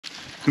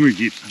Come here,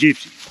 Gypsy.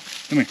 Gypsy.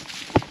 Come here.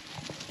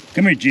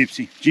 Come here,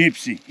 Gypsy.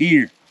 Gypsy,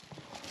 here.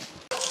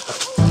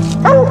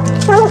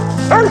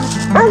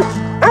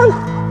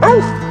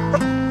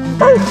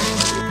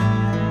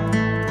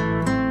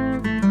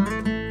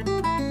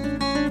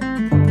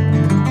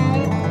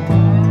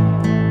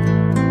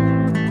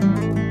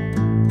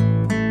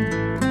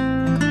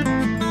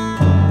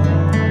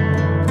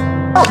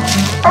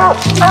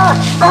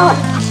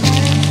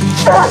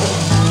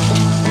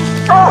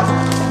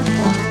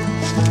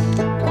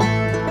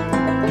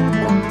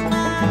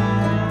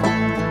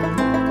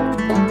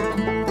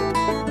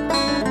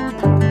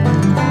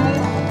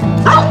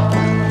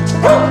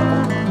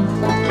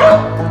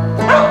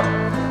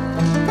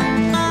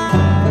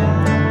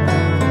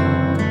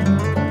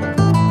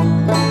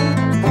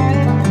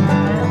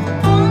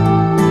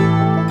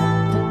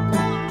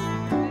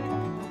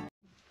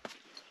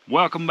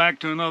 Welcome back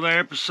to another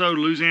episode of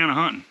Louisiana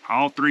hunting.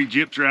 All three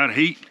gyps are out of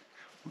heat.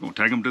 We're gonna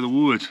take them to the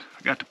woods.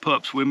 I got the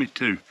pups with me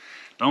too.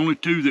 The only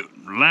two that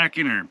are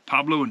lacking are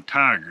Pablo and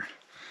Tiger.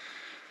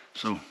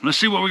 So let's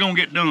see what we're gonna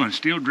get done. It's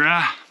still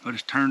dry, but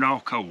it's turned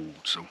all cold.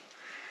 So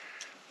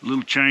a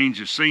little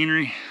change of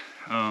scenery.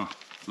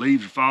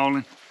 Leaves are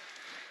falling.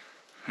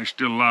 There's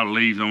still a lot of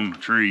leaves on the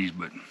trees,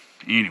 but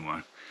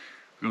anyway,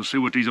 we're gonna see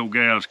what these old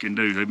gals can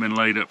do. They've been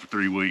laid up for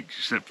 3 weeks,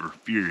 except for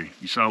Fury.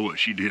 You saw what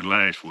she did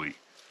last week.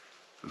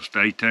 So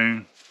stay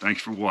tuned.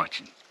 Thanks for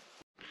watching.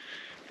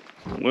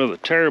 Well, the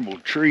terrible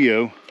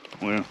trio.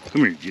 Well,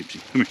 come here,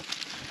 Gypsy. Come here.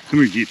 Come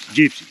here, Gypsy.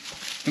 Gypsy.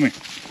 Come here.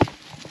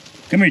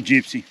 Come here,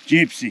 Gypsy.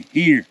 Gypsy,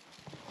 here.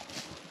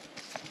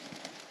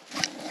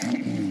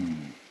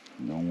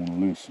 Don't want to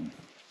listen.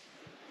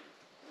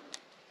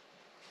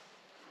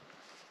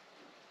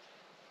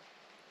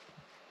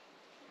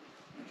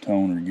 I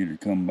told her to get her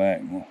to come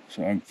back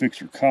so I can fix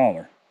her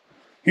collar.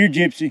 Here,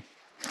 Gypsy.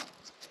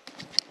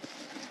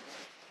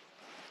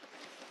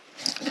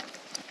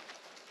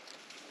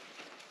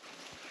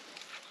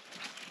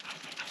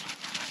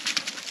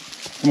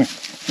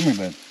 Come here,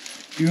 bud.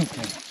 You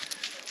okay?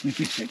 Let me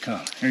fix that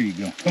collar. There you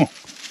go. Come on.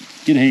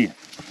 Get ahead.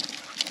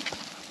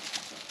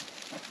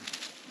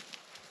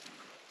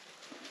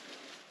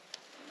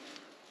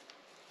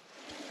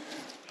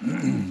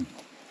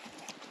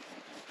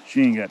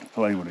 She ain't got to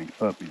play with these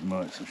puppies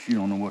much, so she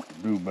don't know what to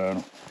do about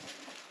them.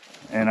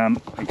 And I'm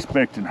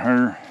expecting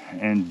her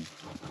and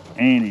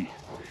Annie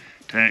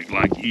to act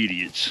like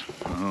idiots.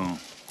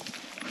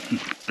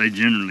 They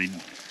generally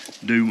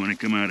do when they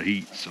come out of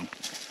heat. So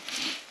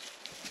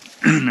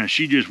now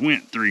she just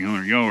went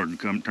 300 yards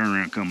and turn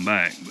around and come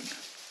back, but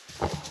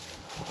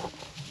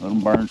let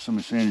them burn some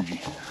of this energy.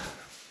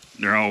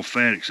 They're all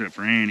fat except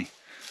for Annie.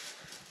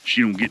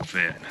 She don't get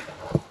fat.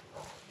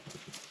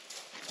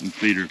 We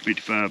feed her a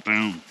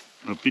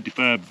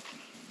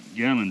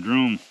 55-gallon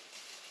drum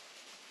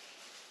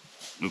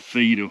of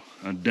feed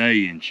a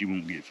day and she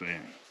won't get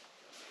fat.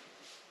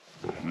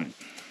 But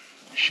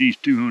she's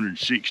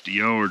 260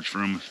 yards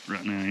from us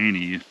right now,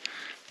 Annie is.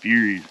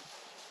 Fury.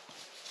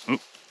 Oh,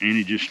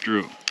 Annie just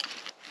struck.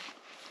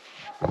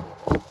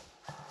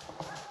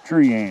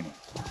 Tree Annie.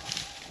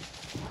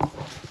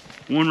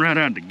 One right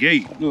out the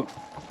gate. Look.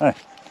 Hey.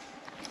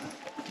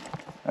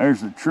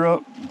 There's the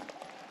truck.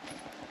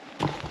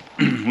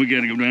 We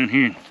gotta go down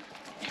here and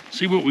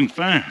see what we can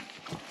find.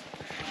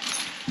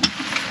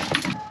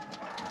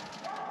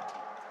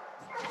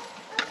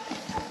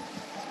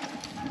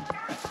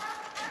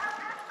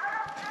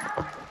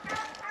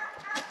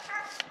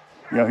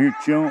 Y'all hear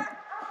Chump?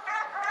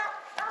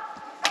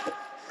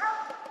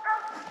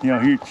 Y'all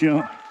hear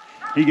Chump?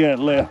 He got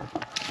left.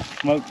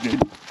 Smoke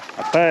did.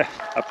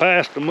 I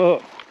passed him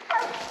up.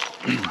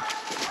 You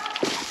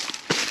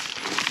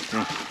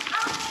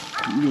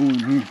go in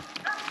here.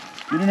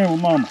 Get in there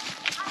with Mama.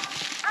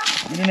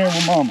 Get in there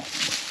with Mama.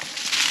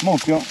 Come on,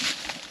 Chump.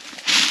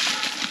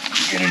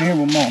 Get in here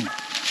with Mama.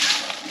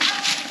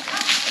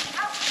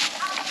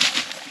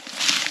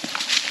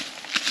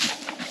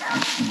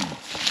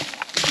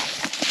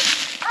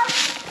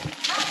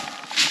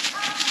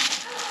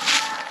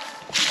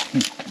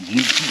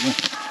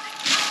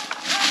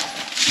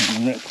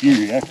 That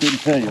Fury, I couldn't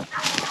tell you.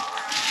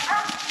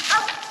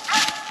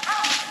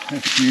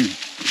 That's Fury.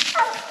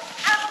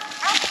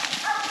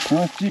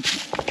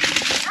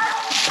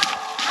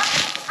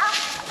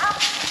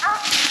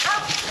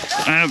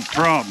 I have a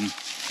problem.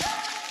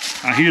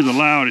 I hear the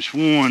loudest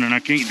one and I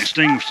can't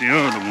distinguish the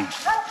other one.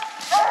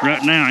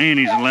 Right now,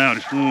 Annie's the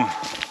loudest one.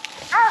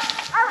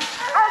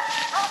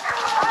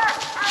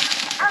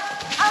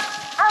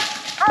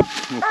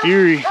 Well,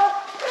 Fury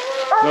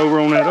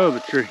over on that other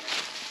tree.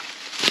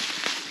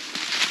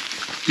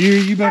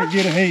 Fury, you better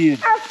get ahead.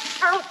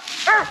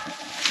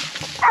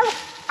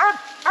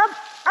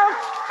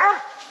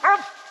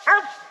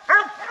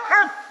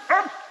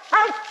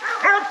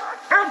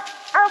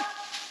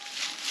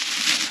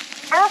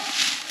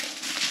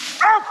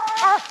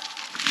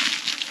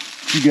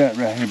 You got it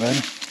right here,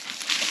 buddy.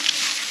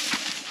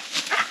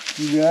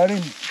 You got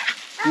him?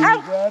 You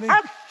got him?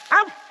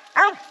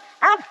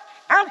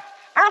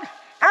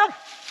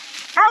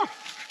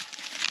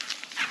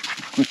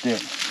 Quit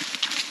that.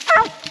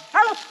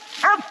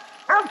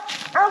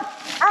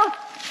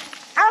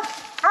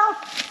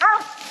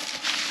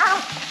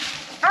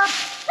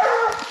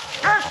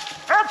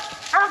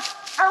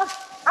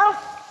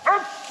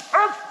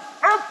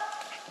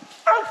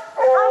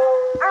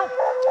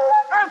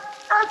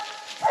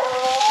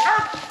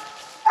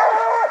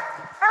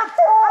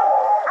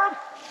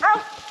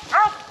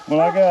 Well,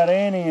 I got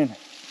Annie and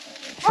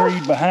tree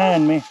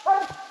behind me,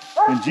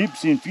 and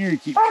Gypsy and Fury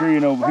keep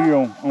treeing over here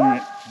on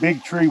that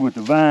big tree with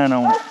the vine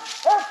on it.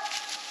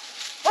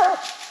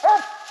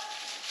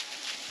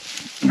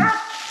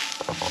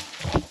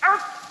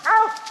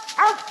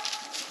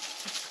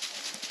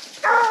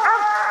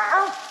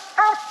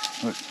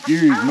 But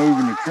Fury's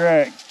moving the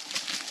track.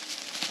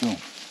 So.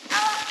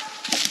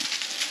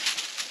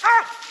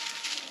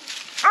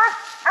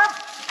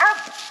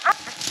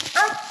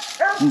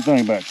 What do you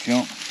think about it,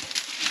 chump?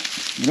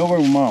 Get over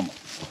here with Mama.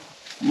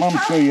 Mama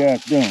show you how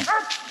it's done.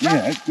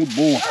 Yeah, that's a good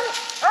boy.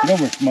 Get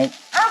over here, Smoke.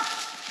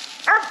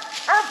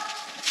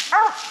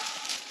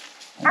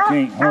 I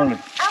can't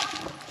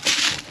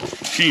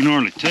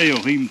hardly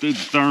tell even through the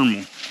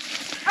thermal.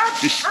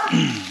 This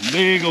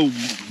big old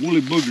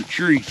woolly booger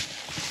tree.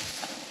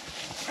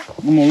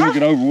 I'm gonna look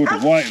it over with the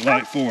white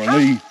light before I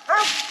leave.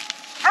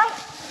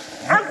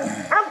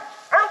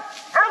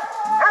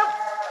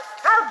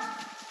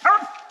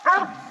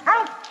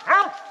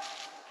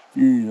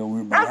 Fury's over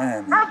here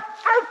behind me.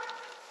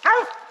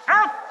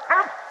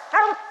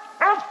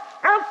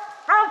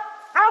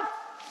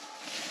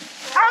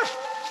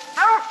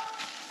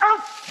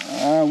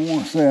 I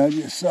want to say I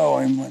just saw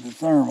him with the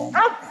thermal,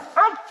 but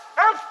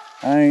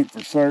I ain't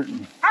for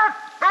certain.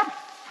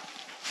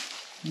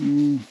 I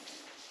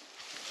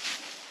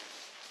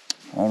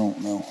don't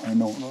know. I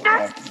don't look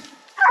like him.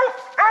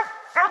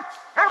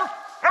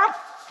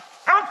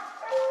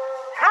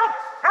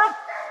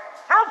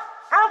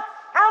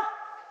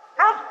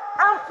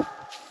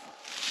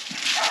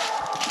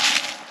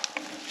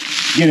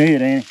 Get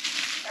ahead, Annie.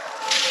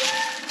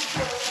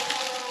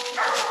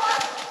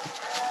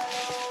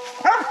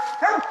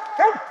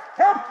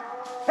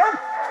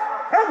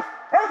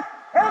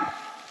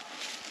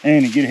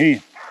 Annie, get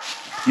ahead.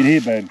 Get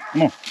ahead, baby.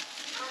 Come on.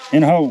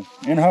 In the hole.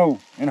 In the hole.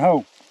 In the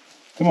hole.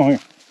 Come on here.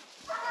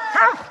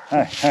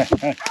 Hey, hey,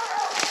 hey.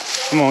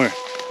 Come on here.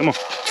 Come on.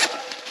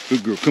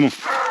 Good girl. Come on.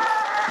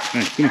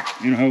 Hey, come on.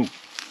 In the hole.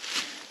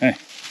 Hey.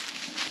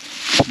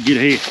 Get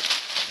ahead.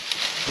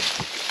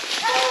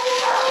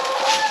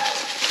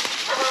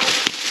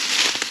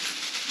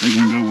 They're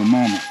gonna go with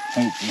Mama,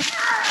 hopefully.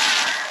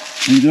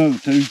 These other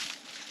two.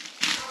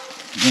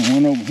 There's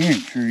one over here in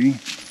the tree.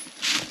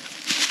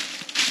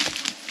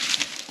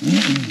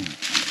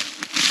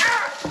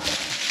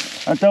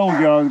 I told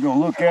y'all I was gonna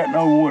look at it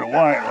over with a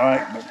white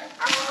light, but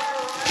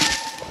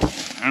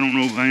I don't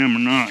know if I am or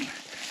not.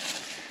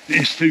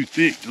 It's too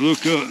thick to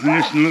look up, and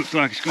this one looks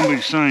like it's gonna be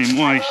the same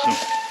way, so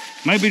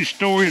maybe the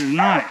story of the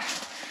night.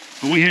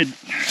 But we had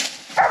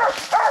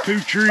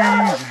 2 trees,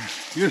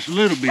 just a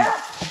little bit.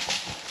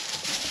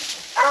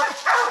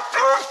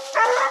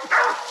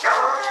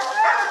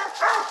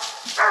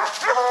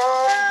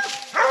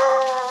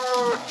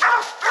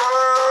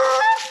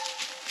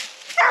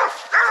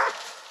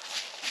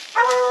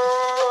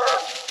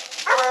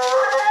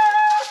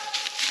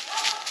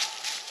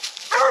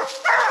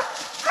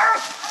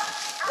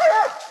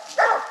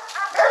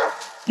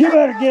 You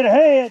better get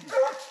ahead.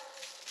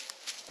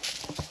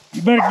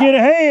 You better get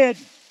ahead.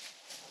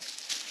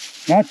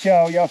 Not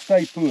y'all, y'all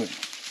stay put.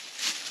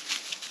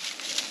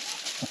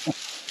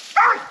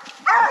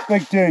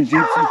 Speak to him,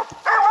 Gypsy.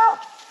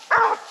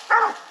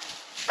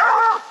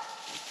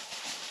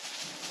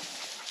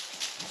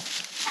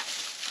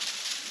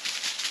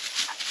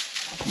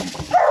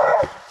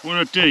 What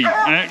I tell you,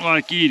 act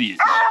like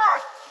idiots.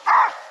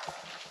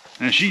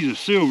 Now she's a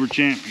silver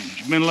champion.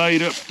 She's been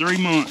laid up 3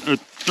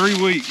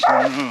 weeks.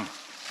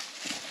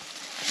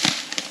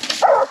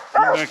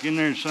 Back in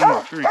there in the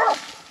same tree.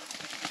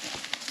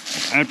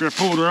 After I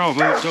pulled her off,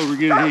 I told her to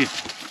get ahead.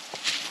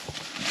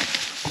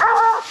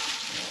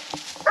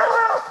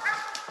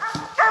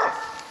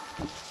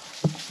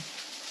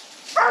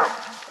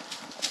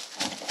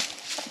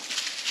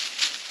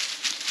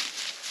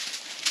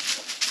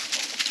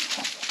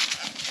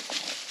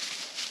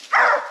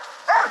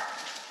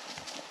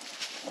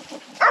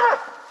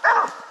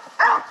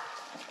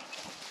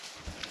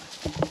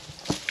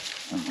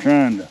 I'm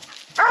trying to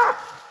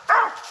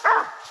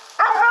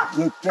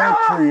look that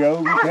tree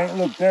over. Can't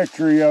look that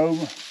tree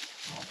over.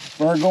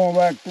 We're going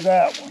back to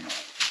that one.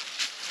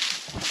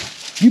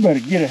 You better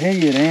get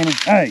ahead, Annie.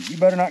 Hey, you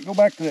better not go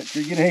back to that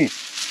tree. Get ahead.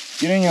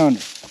 Get in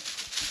yonder.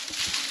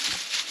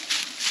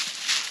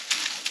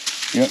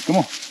 Yep, come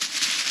on.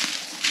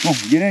 Come on,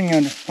 get in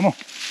yonder. Come on.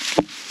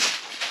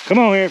 Come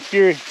on here,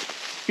 Fury.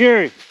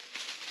 Fury.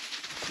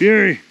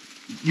 Fury.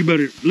 You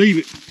better leave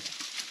it.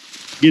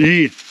 Get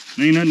ahead.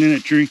 There ain't nothing in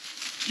that tree.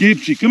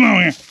 Gypsy, come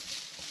on here.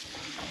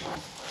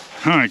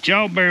 All right,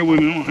 y'all bear with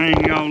me. I'm gonna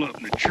hang y'all up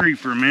in the tree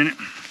for a minute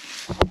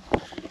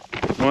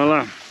while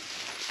I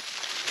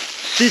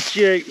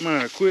situate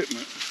my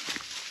equipment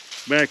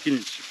back in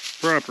its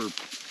proper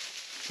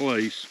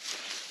place.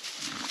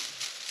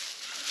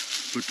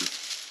 Put the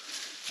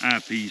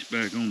eyepiece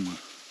back on my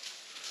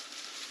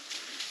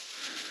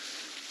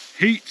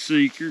heat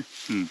seeker,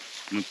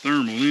 my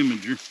thermal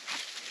imager.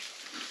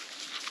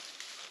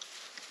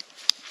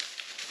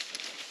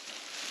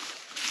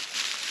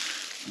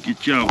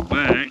 Get y'all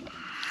back.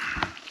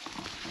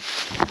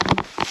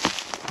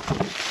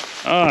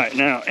 All right,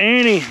 now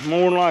Annie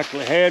more than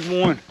likely had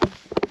one.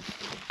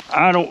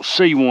 I don't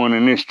see one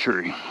in this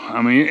tree.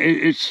 I mean,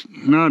 it's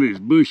not as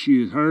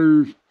bushy as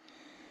hers,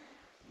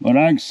 but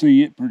I can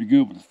see it pretty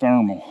good with the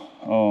thermal.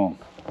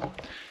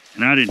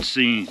 And I didn't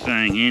see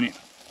anything in it.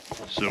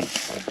 So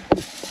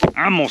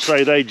I'm gonna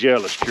say they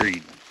jealous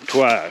treed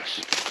twice.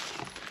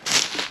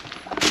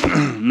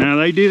 Now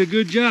they did a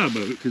good job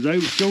of it because they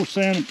were sure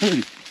sounding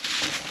pretty.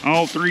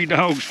 All three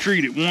dogs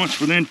treed at once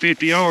within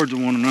 50 yards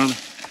of one another.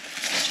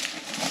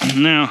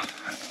 Now,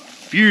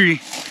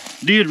 Fury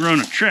did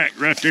run a track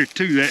right there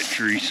to that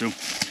tree, so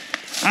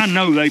I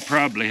know they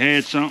probably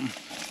had something.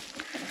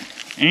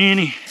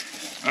 Annie,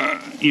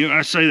 you know,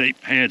 I say they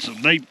had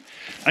some. They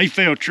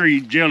fell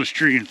jealous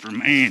treeing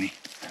from Annie,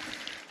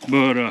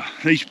 but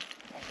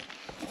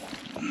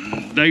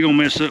they gonna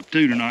mess up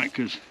too tonight.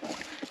 Cause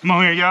come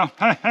on here, y'all.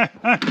 Hey, hey,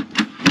 hey.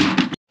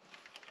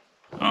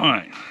 All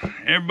right,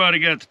 everybody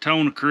got the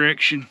tone of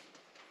correction.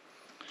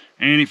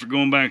 Annie for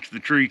going back to the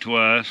tree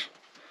twice,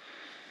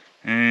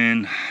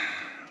 and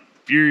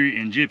Fury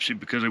and Gypsy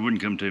because they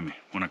wouldn't come to me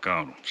when I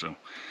called them. So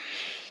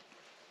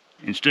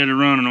instead of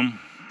running them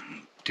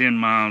 10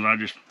 miles, I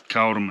just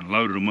caught them and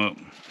loaded them up.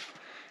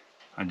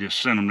 I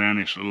just sent them down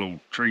this little old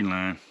tree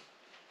line,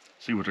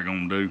 see what they're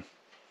gonna do.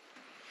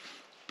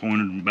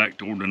 Pointed them back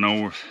toward the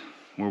north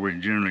where we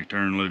generally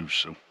turn loose.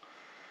 So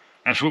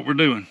that's what we're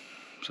doing.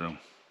 So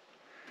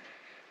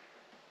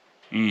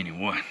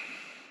anyway,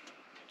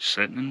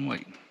 sitting and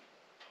waiting.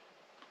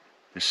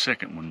 This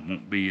second one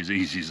won't be as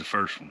easy as the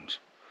first ones.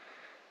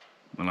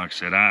 But like I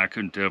said, I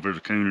couldn't tell if there's a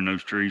coon in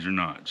those trees or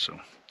not. So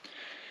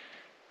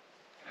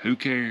who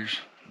cares?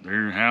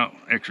 They're out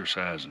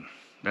exercising.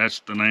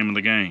 That's the name of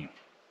the game.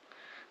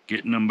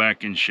 Getting them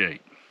back in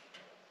shape.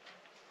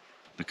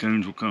 The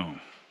coons will come.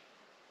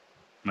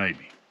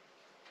 Maybe.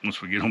 Once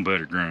we get on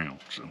better ground.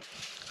 So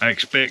I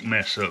expect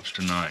mess ups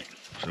tonight.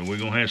 So we're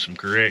gonna have some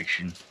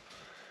correction.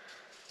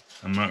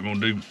 I'm not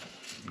gonna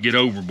get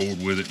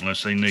overboard with it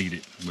unless they need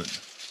it. But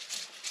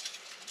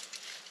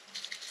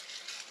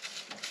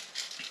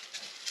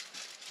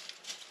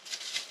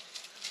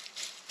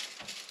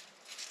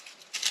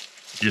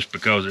just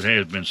because it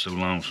has been so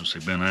long since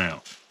they've been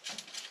out.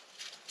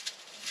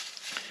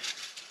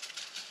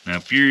 Now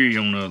Fury,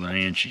 on the other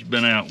hand, she's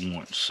been out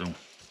once, so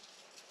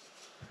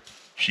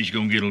she's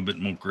gonna get a little bit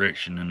more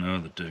correction than the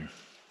other two.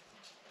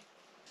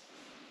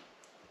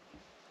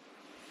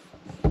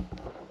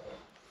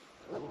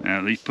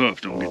 Now these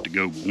pups don't get to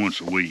go but once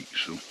a week,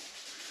 so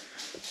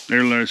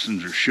their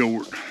lessons are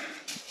short.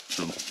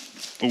 So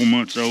 4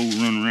 months old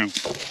running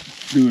around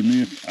doing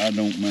this, I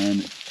don't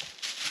mind it.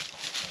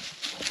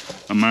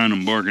 I mind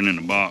them barking in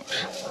the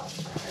box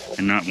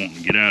and not wanting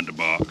to get out of the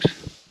box.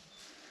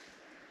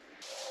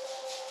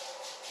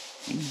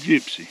 Oh,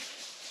 Gypsy.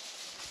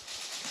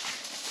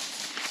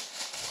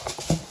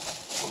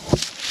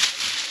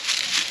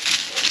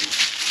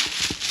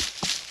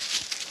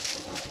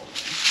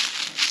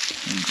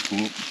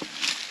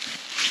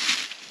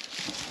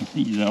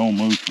 He's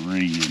almost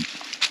red.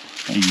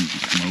 I use the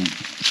smoke.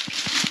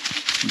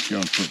 What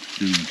y'all folks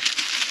doing?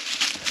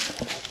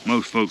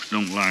 Most folks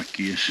don't like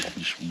this,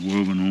 just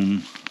wubbing on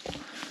them.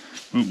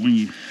 But when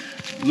you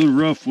a little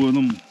rough with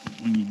them,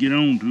 when you get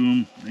on to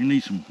them, they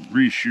need some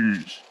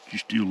reassurance. You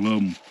still love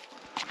them.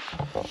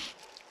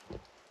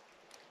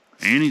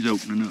 And he's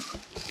opening up.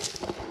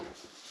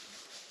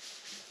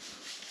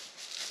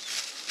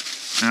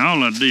 Now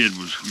all I did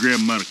was grab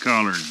them by the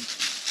collar and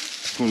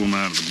pull them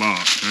out of the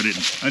box.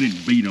 I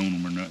didn't beat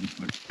on them or nothing,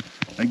 but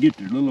they get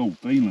their little old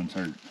feelings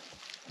hurt.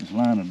 This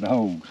line of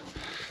dogs,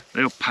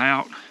 they'll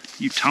pout.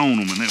 You tone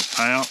them and they'll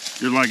pout,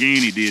 just like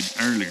Annie did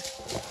earlier.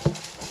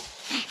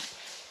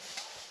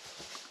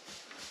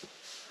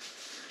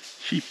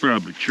 She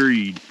probably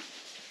treed.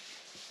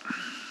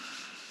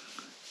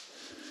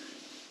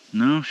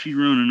 No, she's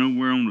running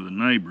nowhere onto the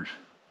neighbors.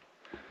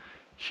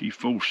 She's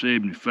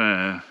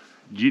 475.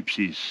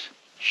 Gypsy's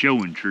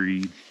showing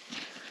treed,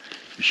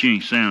 but she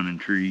ain't sounding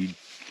treed.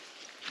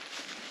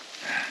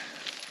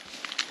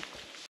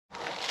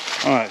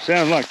 All right,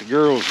 sounds like the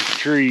girls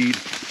treed.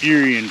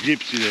 Fury and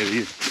Gypsy, that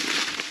is.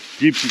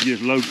 Gypsy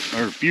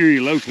just Fury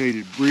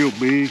located real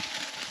big.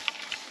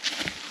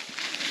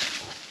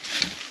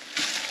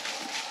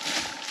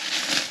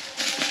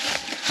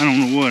 I don't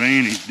know what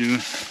Annie's doing.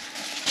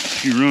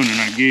 She's running,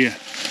 I guess.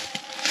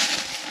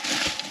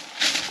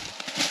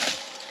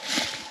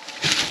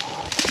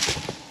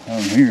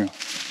 Out here.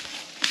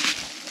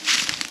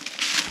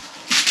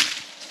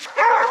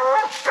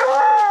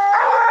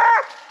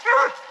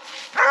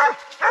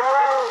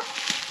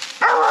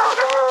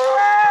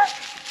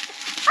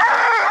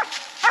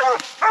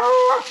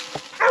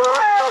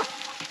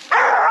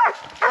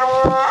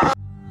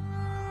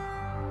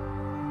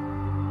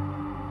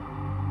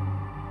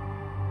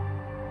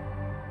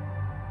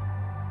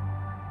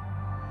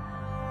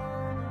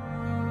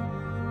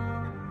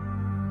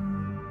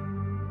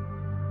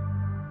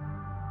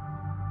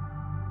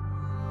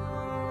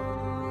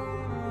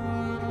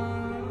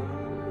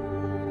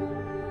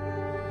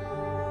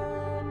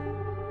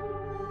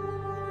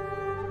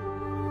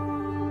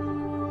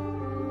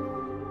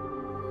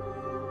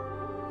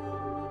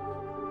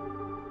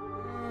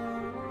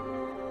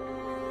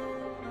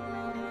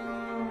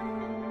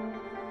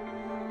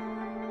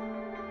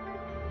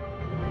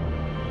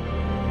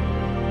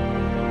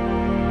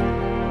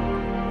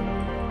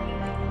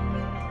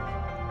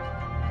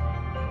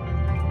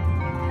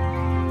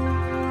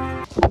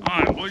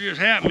 what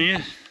just happened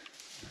is,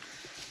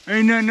 there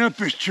ain't nothing up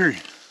this tree.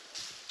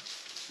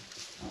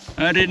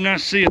 I did not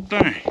see a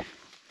thing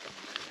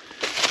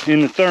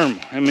in the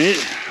thermal. I mean,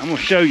 I'm gonna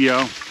show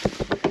y'all.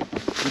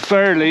 It's a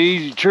fairly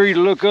easy tree to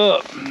look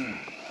up.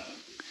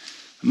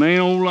 There ain't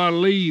a whole lot of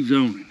leaves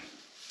on it.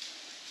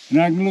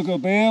 And I can look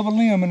up every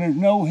limb and there's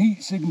no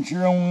heat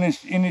signature on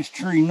in this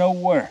tree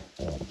nowhere.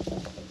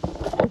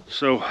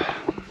 So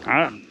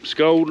I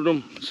scolded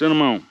them, sent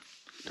them on.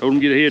 Told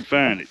them to get ahead and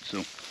find it.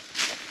 So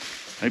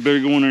they better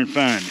go in there and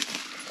find it.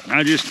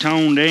 I just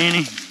toned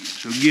Annie,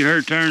 so get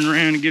her turned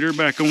around and get her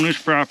back on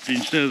this property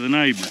instead of the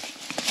neighbor's.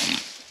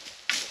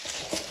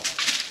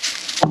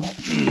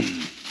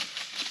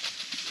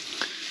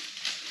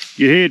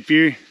 Get ahead,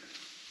 Fury.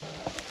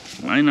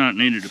 May not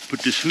needed to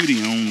put this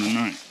hoodie on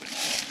tonight, but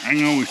I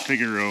can always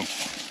take her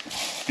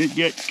off. It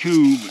gets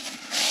cool, but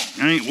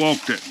I ain't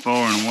walked that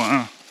far in a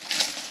while.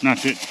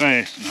 Not that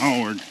fast and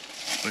hard,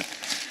 but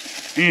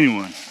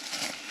anyway.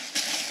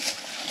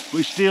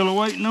 We still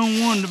waiting on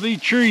one to be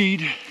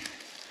treed.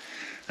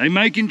 They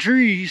making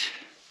trees,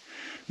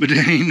 but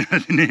there ain't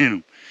nothing in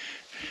them.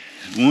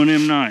 It's one of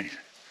them nights.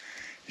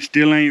 It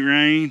still ain't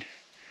rained.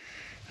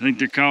 I think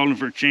they're calling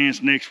for a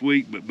chance next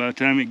week, but by the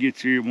time it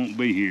gets here, it won't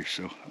be here.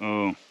 So,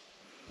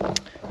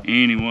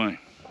 anyway,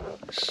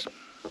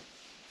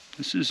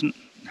 this isn't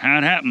how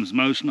it happens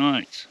most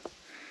nights.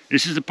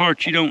 This is the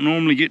part you don't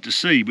normally get to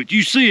see, but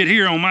you see it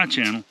here on my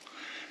channel,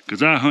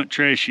 because I hunt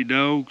trashy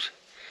dogs.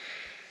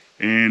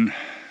 And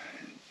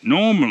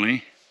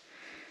normally,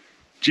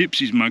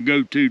 Gypsy's my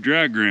go-to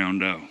dry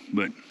ground dog,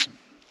 but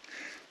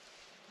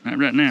not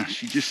right now.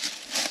 She just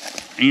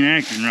ain't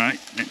acting right.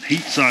 That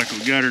heat cycle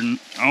got her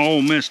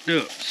all messed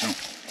up. So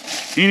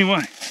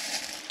anyway,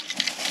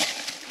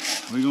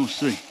 we're gonna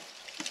see.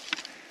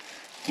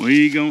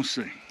 We gonna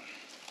see.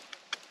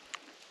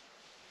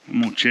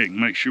 I'm gonna check and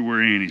make sure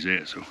where Annie's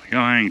at, so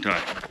y'all hang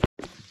tight.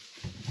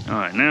 All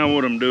right, now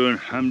what I'm doing,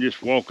 I'm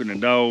just walking the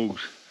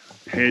dogs,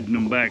 heading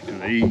them back to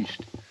the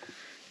east.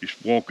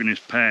 Just walking this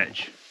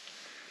patch.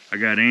 I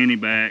got Annie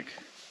back.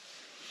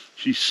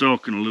 She's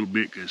sulking a little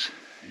bit because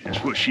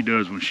that's what she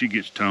does when she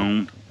gets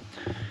toned.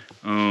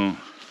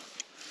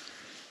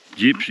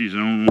 Gypsy's the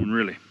only one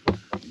really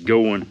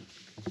going.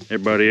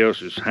 Everybody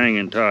else is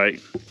hanging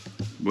tight.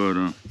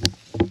 But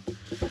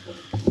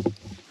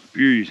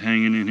Fury's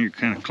hanging in here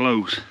kind of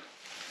close.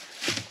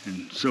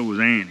 And so was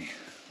Annie.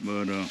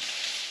 But well,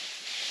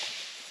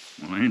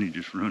 Annie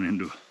just run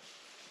into a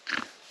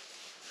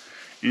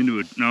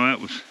no,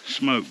 that was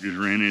smoke just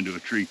ran into a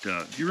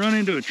treetop. If you run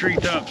into a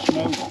treetop,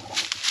 smoke.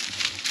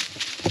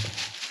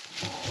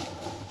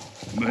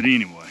 But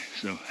anyway,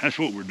 so that's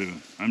what we're doing.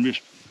 I'm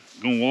just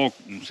gonna walk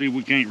and see if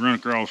we can't run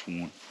across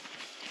one.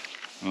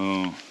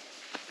 I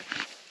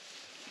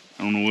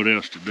don't know what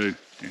else to do.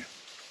 Yeah.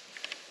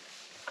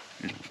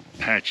 This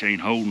patch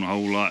ain't holding a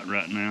whole lot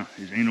right now.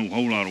 There ain't no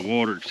whole lot of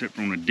water except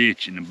for on the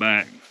ditch in the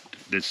back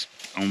that's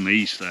on the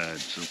east side.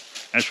 So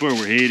that's where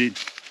we're headed.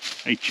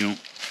 Hey, chump.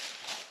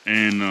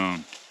 And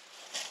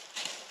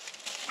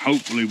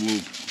hopefully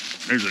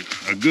there's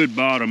a good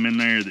bottom in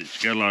there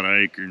that's got a lot of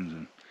acorns,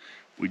 and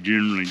we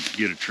generally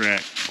get a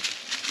track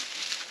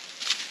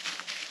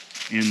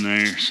in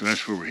there, so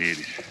that's where we're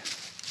headed.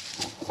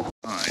 All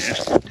right,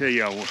 just to tell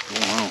y'all what's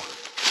going on.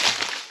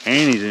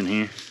 Annie's in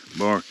here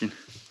barking.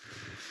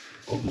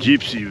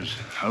 Gypsy was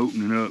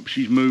opening up.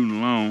 She's moving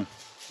along.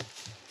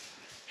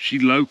 She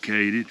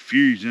located.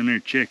 Fury's in there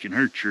checking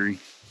her tree,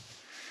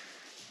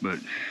 but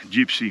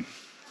Gypsy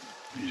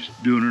is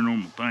doing her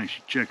normal thing.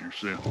 She's checking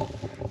herself.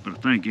 But I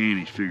think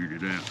Annie's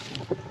figured it out.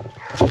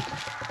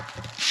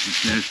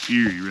 That's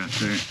Fury right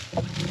there.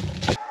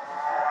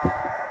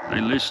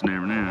 They listen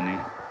every now and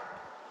then.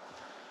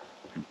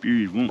 And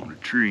Fury's wanting to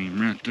tree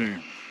him right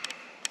there.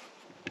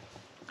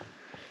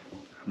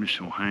 I'm just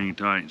gonna hang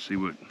tight and see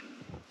what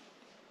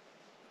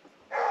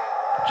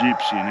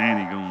Gypsy and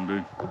Annie gonna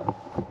do.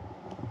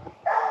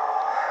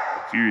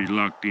 Fury's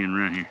locked in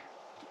right here.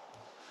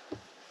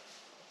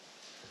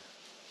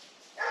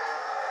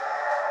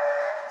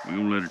 We're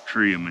gonna let her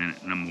tree a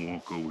minute and I'm gonna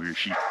walk over here.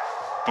 She's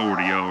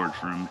 40 yards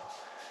from me.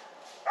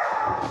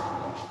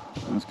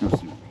 Let's go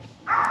see.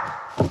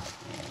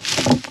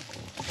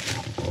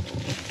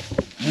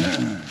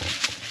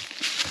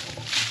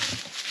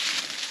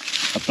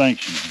 I think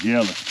she's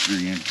jealous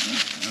treeing.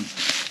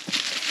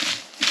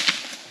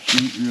 She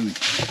ain't really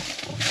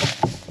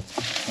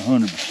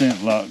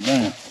 100% locked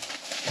down.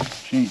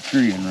 She ain't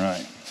treeing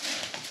right.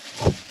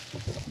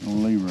 I'm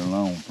gonna leave her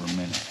alone for a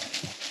minute.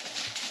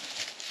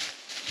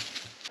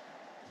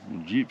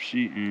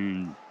 Gypsy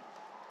and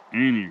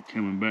Annie are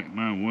coming back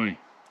my way.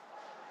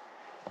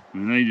 I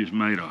mean, they just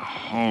made a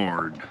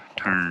hard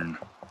turn.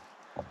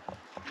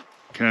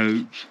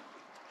 Coats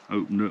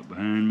opened up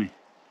behind me.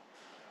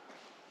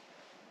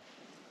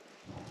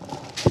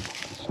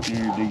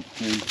 Scared these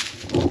two.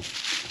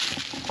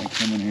 They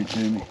come in here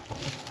to me.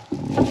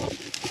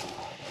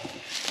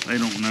 They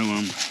don't know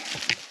I'm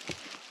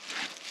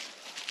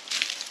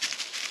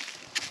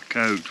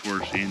Coat's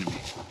worst enemy.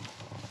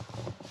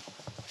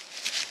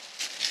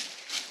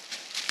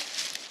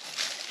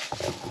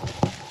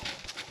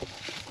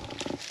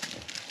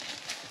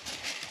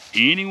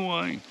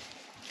 Anyway.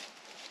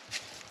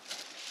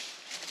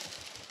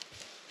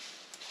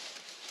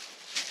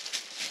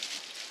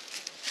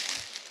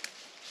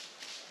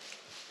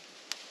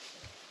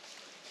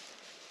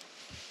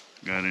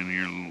 Got in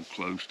here a little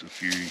close to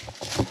Fury.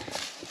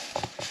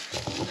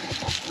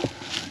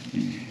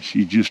 Yeah,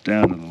 she's just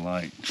out of the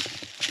light.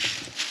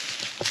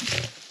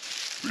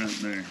 Right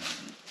there.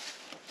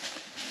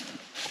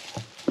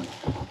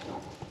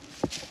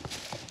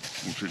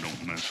 Of course, it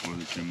don't mess with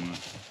her too much.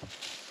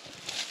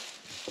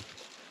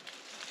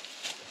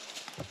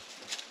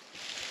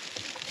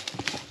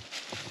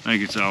 I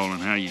think it's all in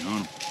how you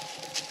hunt them.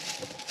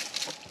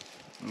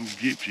 Old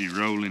Gypsy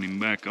rolling him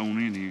back on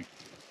in here.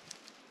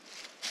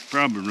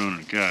 Probably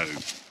running a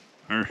code.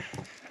 Her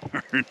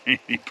and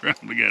Annie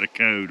probably got a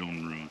code on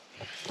the run.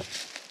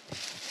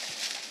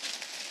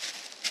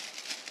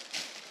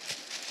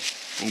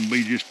 Won't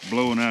be just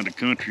blowing out the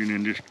country and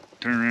then just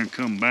turn around and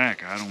come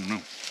back. I don't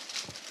know.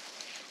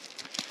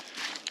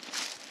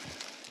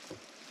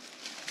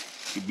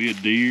 Could be a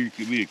deer,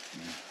 could be a...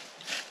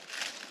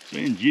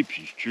 saying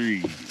Gypsy's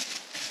tree.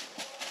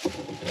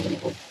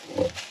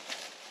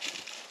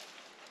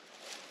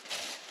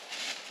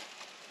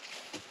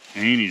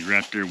 Annie's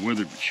right there with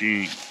her, but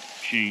she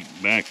ain't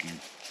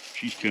backing.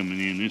 She's coming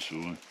in this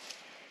way.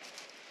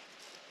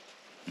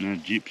 Now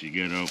Gypsy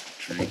got off the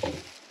tree.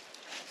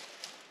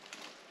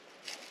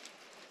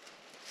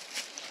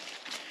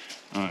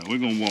 Alright, we're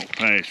gonna walk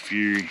past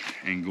Fury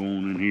and go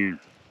on in here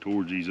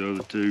towards these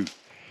other two.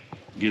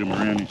 Get them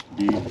around this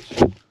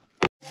ditch.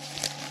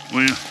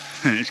 Well,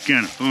 it's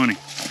kind of funny.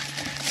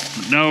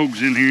 The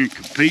dogs in here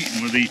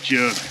competing with each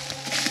other.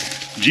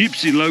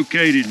 Gypsy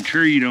located and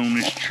treed on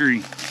this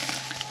tree.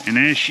 And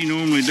as she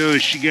normally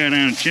does, she got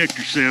down and checked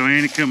herself.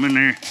 Annie come in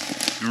there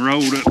and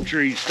rolled up the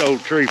tree, stole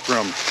the tree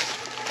from her.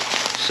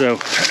 So,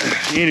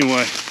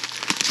 anyway,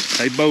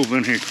 they both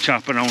in here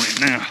chopping on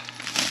it now.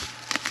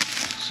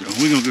 So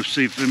we're gonna go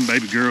see if them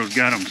baby girls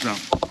got them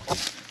something.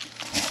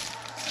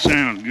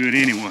 Sounds good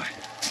anyway.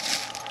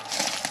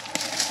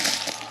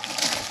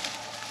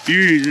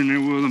 Fury's in there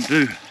with them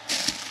too.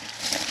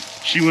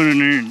 She went in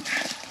there and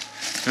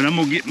said, I'm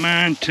gonna get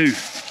mine too.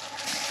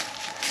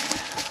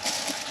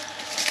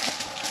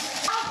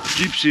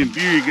 Gypsy and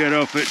Fury got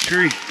off that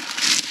tree.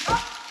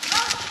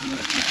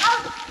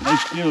 They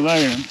still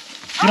there.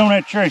 Get on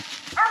that tree.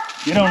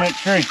 Get on that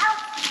tree.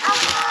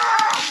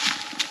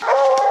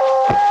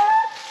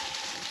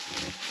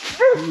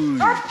 Ooh.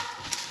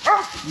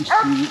 Let's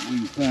see what we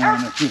can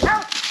find up here.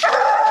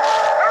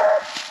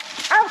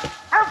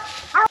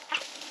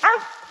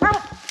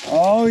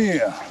 Oh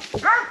yeah.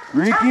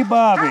 Ricky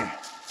Bobby.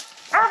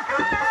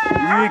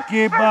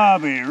 Ricky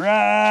Bobby.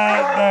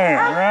 Right there.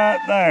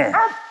 Right there.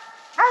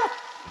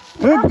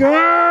 Good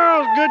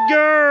girls, good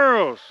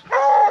girls.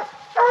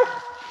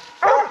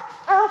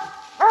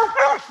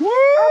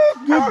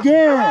 Woo, good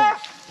girls.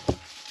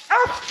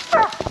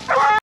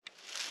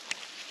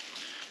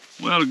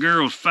 Well, the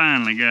girls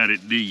finally got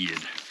it did.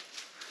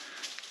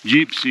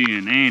 Gypsy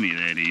and Annie,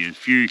 that is.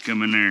 Fury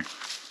come in there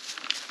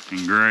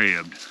and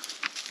grabbed.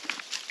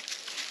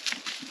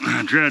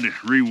 I tried to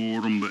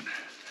reward them, but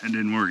that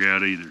didn't work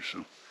out either.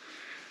 So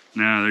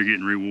now they're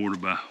getting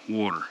rewarded by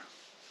water.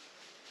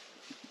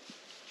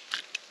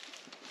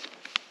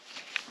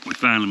 We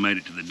finally made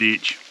it to the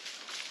ditch,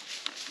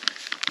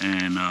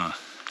 and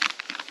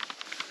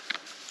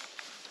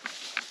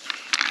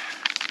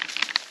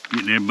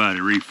getting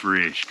everybody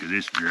refreshed because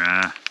it's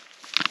dry.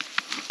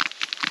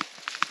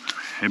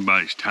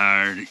 Everybody's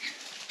tired,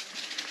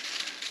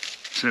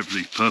 except for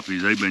these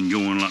puppies. They've been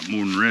going a lot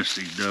more than the rest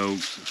of these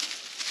dogs. So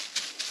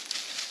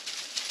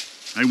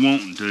they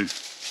wanting to,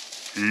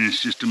 and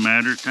it's just a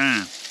matter of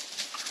time.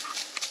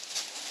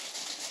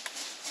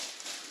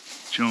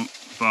 Chunk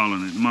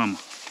following his mama.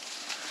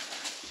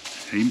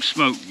 Even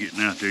Smoke getting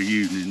out there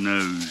using his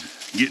nose,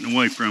 getting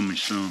away from his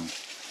son.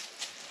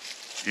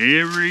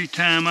 Every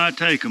time I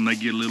take them, they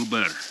get a little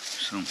better.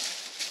 So,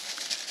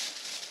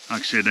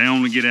 like I said, they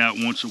only get out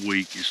once a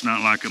week. It's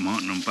not like I'm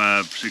hunting them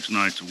 5-6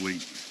 nights a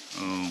week.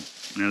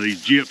 Now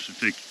these gyps are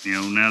fixed, you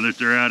know, now that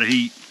they're out of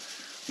heat,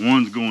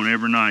 one's going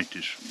every night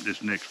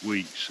this next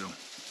week. So,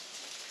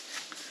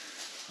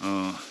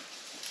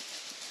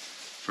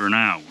 for an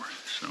hour.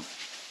 So,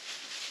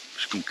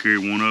 just gonna carry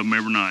one of them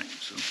every night.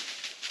 So.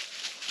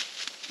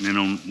 And then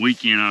on the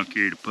weekend, I'll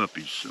carry the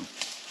puppies, so.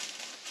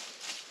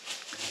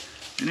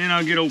 And then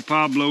I'll get old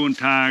Pablo and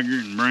Tiger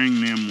and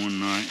bring them one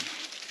night.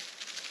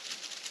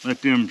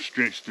 Let them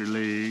stretch their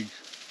legs.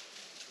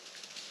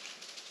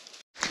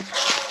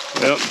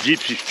 Well,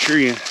 Gypsy's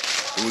treeing,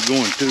 so we're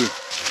going to.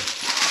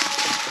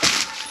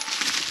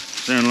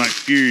 Sound like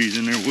Fury's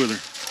in there with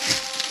her.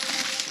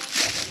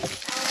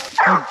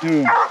 Speak to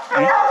him.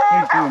 Speak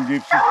to him,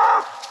 Gypsy.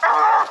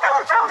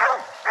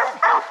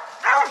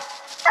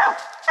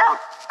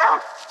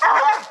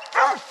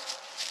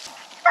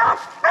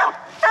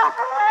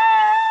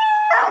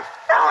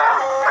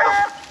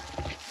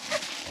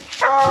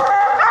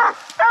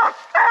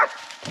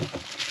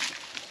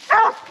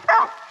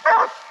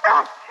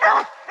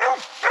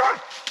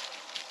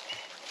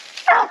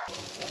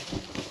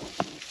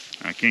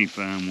 Can't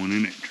find one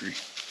in that tree.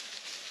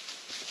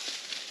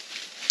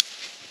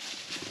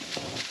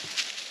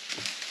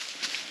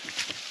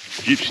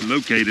 Gypsy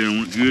located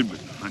on it good, but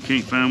I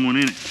can't find one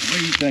in it. What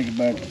do you think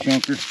about the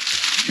chunker?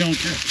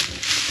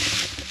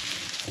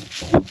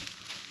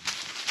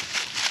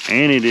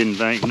 Annie didn't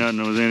think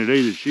nothing was in it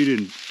either. She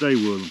didn't stay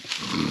with them.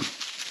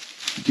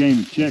 She came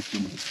and checked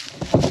them.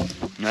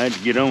 I had to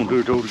get on to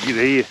her, told her to get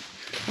ahead.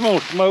 Come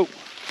on, Smoke.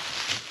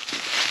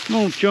 Come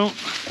on, Chunk.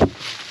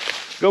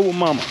 Go with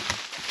Mama.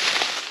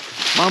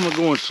 Mama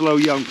going slow,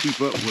 y'all can keep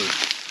up with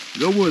her.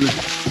 Go with her.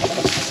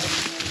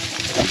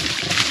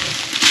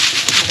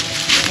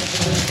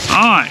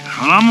 Alright,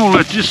 well, I'm gonna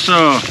let this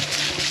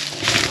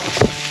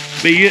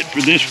be it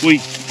for this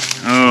week.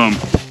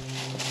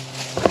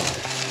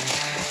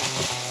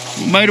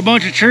 We made a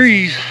bunch of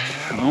trees.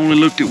 I only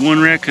looked at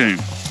one raccoon.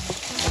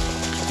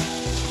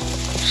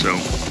 So,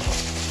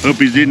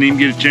 puppies didn't even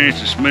get a chance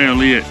to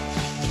smell it.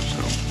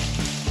 So,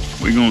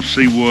 we're gonna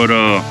see what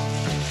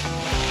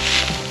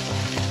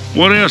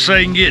else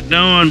they can get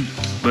done.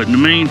 But in the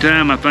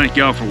meantime, I thank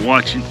y'all for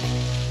watching.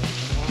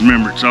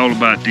 Remember, it's all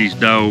about these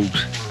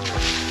dogs.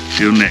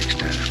 Till next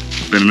time,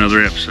 it's been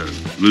another episode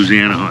of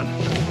Louisiana Hunting.